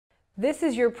This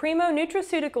is your Primo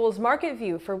Nutraceuticals market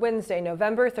view for Wednesday,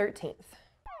 November 13th.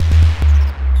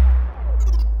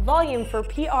 Volume for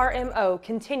PRMO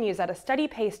continues at a steady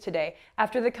pace today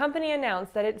after the company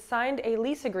announced that it signed a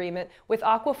lease agreement with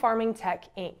Aqua Farming Tech,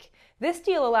 Inc. This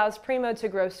deal allows Primo to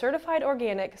grow certified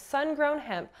organic, sun-grown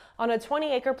hemp on a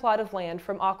 20-acre plot of land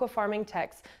from Aqua Farming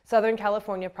Tech's Southern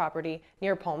California property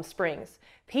near Palm Springs.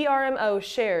 PRMO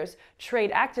shares trade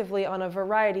actively on a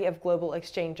variety of global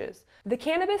exchanges. The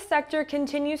cannabis sector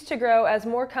continues to grow as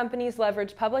more companies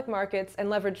leverage public markets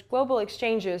and leverage global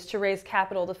exchanges to raise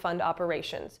capital to fund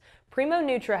operations. Primo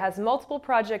Nutra has multiple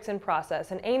projects in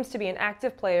process and aims to be an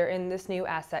active player in this new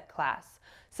asset class.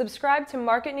 Subscribe to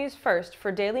Market News First for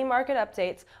daily market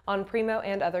updates on Primo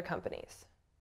and other companies.